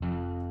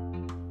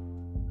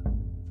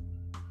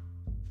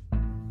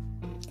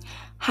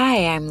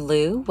Hi, I'm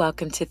Lou.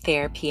 Welcome to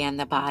Therapy and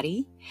the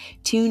Body.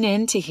 Tune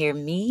in to hear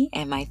me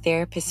and my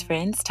therapist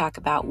friends talk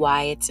about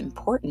why it's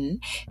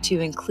important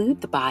to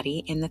include the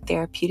body in the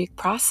therapeutic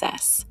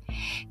process.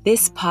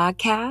 This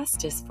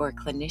podcast is for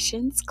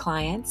clinicians,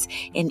 clients,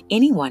 and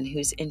anyone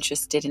who's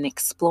interested in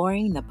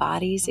exploring the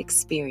body's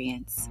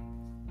experience.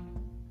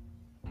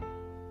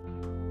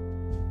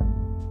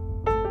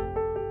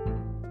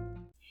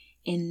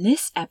 In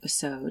this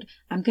episode,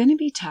 I'm going to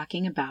be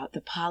talking about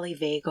the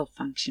polyvagal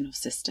functional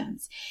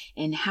systems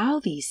and how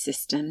these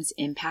systems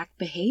impact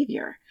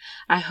behavior.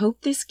 I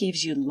hope this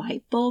gives you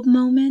light bulb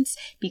moments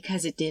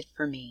because it did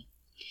for me.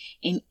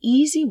 An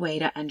easy way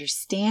to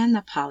understand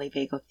the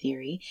polyvagal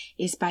theory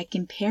is by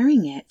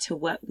comparing it to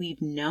what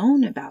we've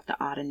known about the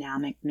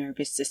autonomic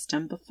nervous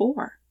system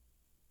before.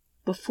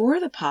 Before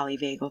the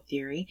polyvagal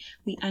theory,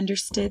 we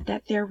understood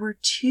that there were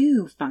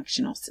two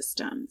functional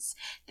systems: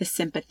 the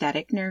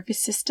sympathetic nervous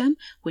system,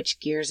 which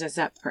gears us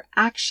up for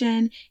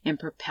action and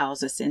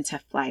propels us into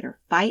flight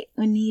or fight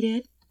when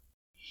needed,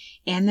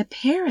 and the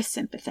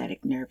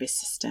parasympathetic nervous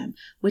system,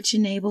 which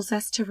enables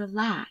us to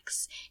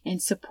relax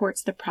and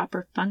supports the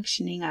proper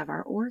functioning of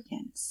our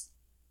organs.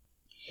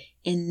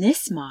 In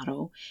this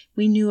model,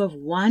 we knew of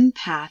one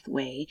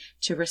pathway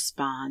to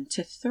respond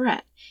to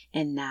threat,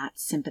 and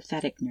that's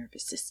sympathetic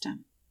nervous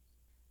system.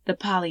 The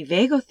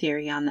polyvagal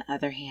theory, on the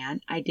other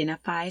hand,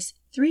 identifies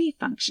three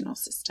functional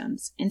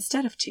systems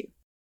instead of two.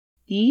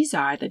 These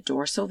are the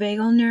dorsal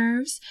vagal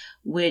nerves,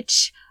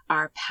 which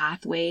are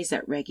pathways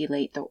that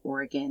regulate the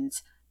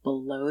organs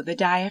below the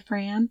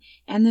diaphragm,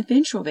 and the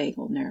ventral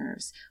vagal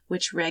nerves,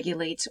 which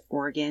regulates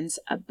organs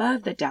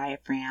above the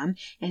diaphragm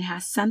and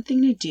has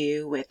something to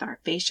do with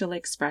our facial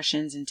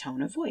expressions and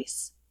tone of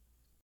voice.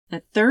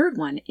 The third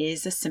one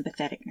is the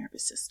sympathetic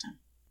nervous system.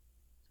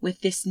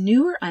 With this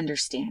newer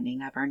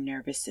understanding of our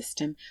nervous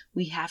system,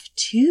 we have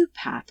two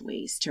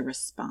pathways to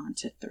respond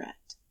to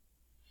threat: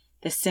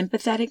 the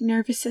sympathetic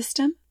nervous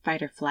system,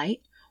 fight or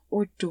flight,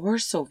 or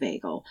dorsal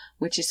vagal,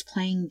 which is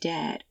playing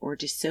dead or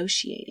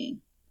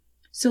dissociating.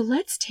 So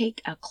let's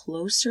take a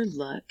closer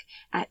look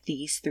at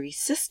these three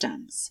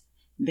systems: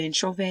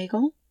 ventral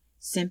vagal,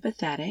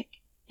 sympathetic,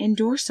 and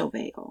dorsal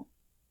vagal.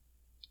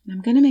 And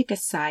I'm going to make a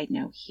side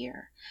note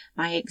here.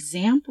 My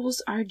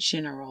examples are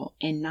general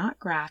and not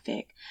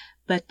graphic,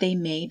 but they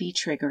may be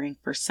triggering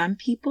for some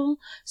people,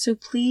 so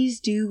please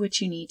do what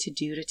you need to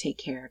do to take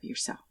care of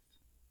yourself.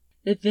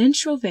 The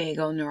ventral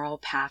vagal neural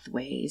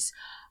pathways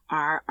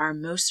are our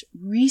most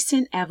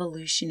recent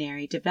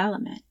evolutionary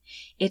development.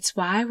 It's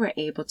why we're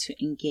able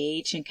to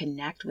engage and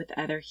connect with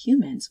other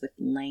humans with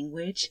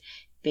language,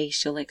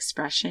 facial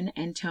expression,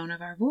 and tone of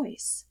our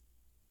voice.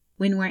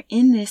 When we're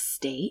in this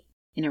state,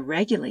 in a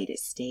regulated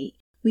state,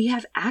 we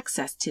have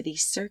access to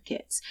these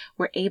circuits.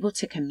 We're able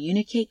to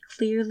communicate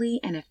clearly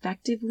and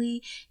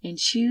effectively and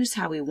choose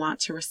how we want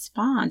to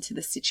respond to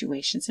the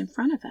situations in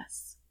front of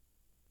us.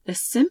 The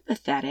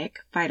sympathetic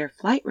fight or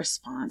flight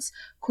response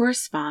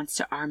corresponds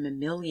to our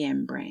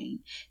mammalian brain.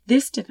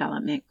 This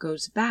development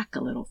goes back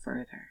a little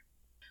further.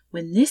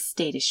 When this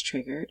state is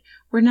triggered,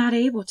 we're not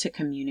able to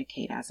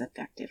communicate as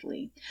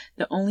effectively.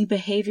 The only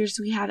behaviors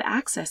we have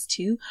access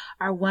to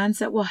are ones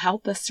that will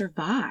help us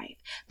survive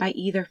by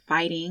either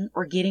fighting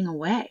or getting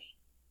away.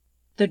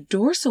 The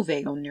dorsal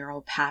vagal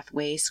neural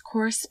pathways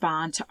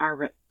correspond to our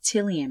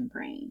reptilian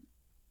brain.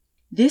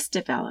 This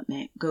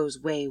development goes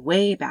way,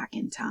 way back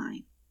in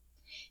time.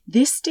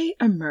 This state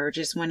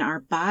emerges when our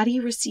body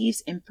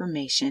receives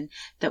information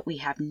that we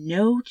have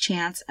no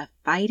chance of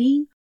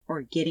fighting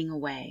or getting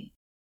away.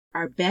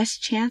 Our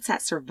best chance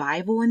at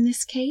survival in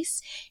this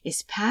case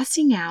is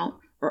passing out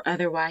or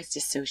otherwise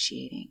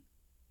dissociating.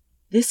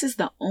 This is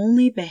the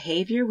only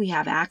behavior we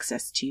have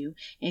access to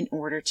in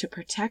order to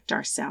protect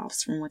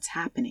ourselves from what's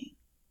happening.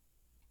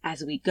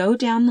 As we go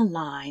down the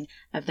line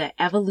of the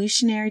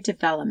evolutionary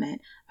development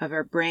of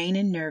our brain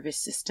and nervous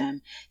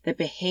system, the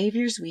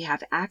behaviors we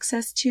have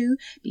access to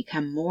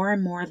become more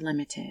and more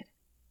limited.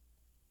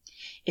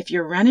 If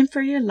you're running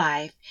for your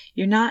life,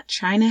 you're not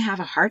trying to have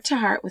a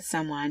heart-to-heart with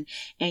someone,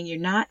 and you're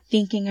not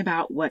thinking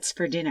about what's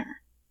for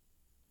dinner.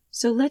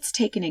 So let's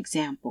take an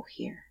example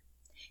here.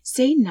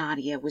 Say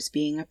Nadia was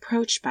being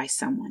approached by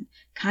someone,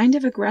 kind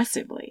of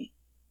aggressively.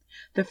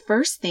 The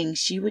first thing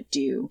she would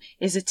do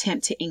is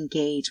attempt to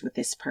engage with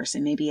this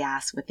person, maybe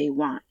ask what they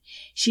want.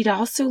 She'd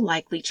also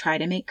likely try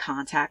to make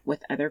contact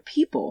with other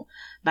people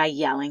by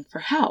yelling for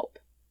help.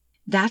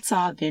 That's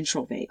all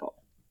ventral vagal.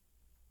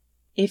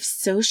 If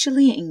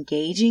socially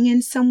engaging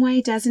in some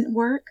way doesn't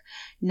work,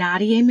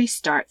 Nadia may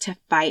start to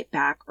fight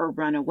back or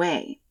run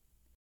away.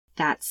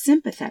 That's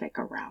sympathetic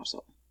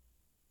arousal.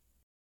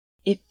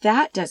 If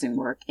that doesn't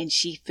work and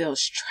she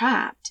feels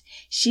trapped,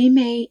 she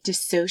may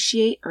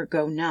dissociate or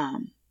go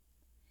numb.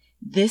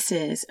 This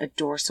is a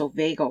dorsal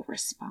vagal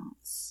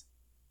response.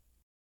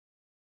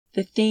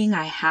 The thing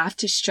I have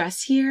to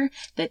stress here,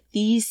 that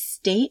these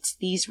states,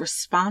 these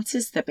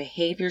responses, the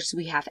behaviors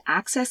we have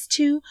access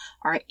to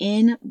are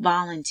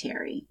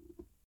involuntary.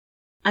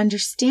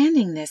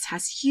 Understanding this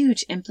has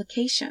huge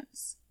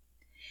implications.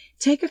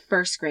 Take a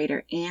first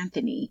grader,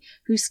 Anthony,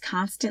 who's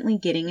constantly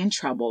getting in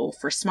trouble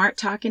for smart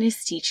talking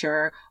his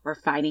teacher or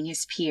fighting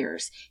his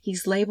peers.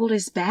 He's labeled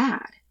as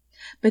bad.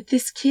 But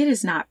this kid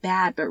is not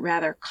bad, but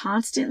rather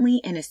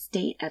constantly in a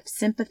state of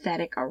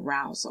sympathetic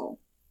arousal.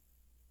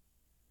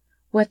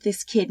 What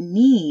this kid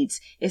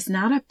needs is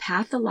not a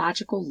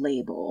pathological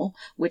label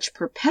which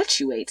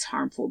perpetuates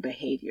harmful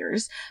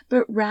behaviors,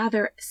 but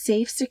rather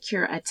safe,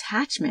 secure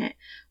attachment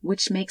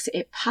which makes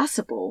it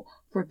possible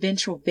for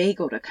ventral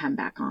vagal to come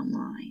back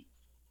online.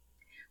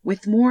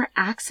 With more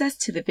access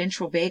to the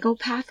ventral vagal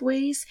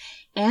pathways,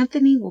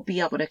 Anthony will be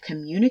able to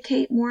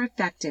communicate more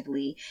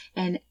effectively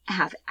and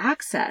have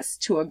access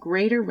to a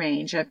greater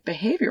range of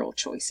behavioral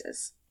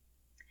choices.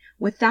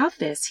 Without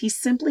this, he's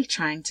simply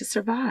trying to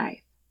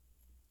survive.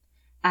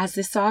 As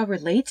this all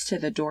relates to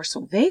the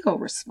dorsal vagal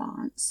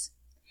response,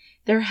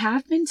 there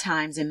have been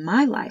times in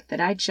my life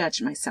that I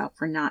judged myself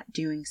for not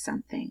doing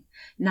something,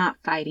 not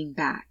fighting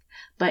back.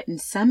 But in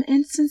some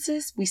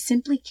instances, we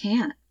simply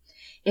can't.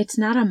 It's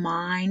not a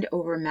mind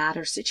over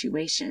matter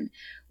situation.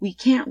 We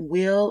can't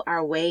will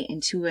our way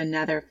into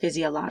another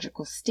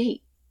physiological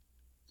state.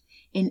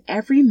 In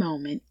every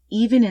moment,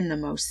 even in the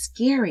most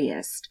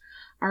scariest,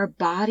 our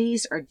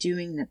bodies are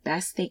doing the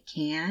best they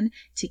can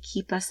to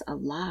keep us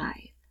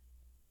alive.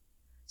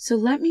 So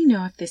let me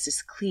know if this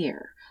is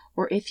clear,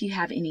 or if you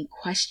have any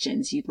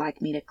questions you'd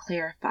like me to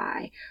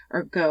clarify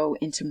or go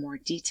into more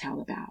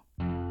detail about.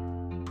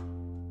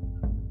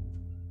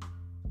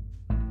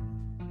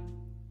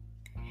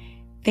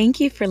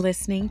 Thank you for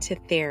listening to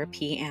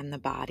Therapy and the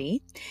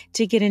Body.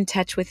 To get in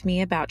touch with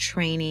me about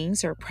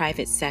trainings or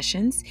private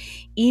sessions,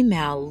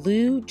 email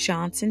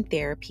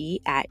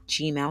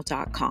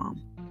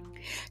loujohnsontherapy@gmail.com.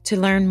 To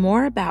learn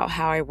more about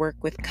how I work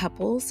with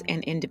couples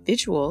and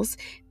individuals,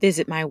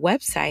 visit my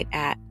website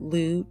at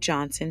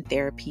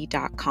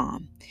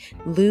loujohnsontherapy.com.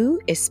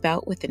 Lou is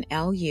spelt with an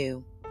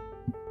L-U.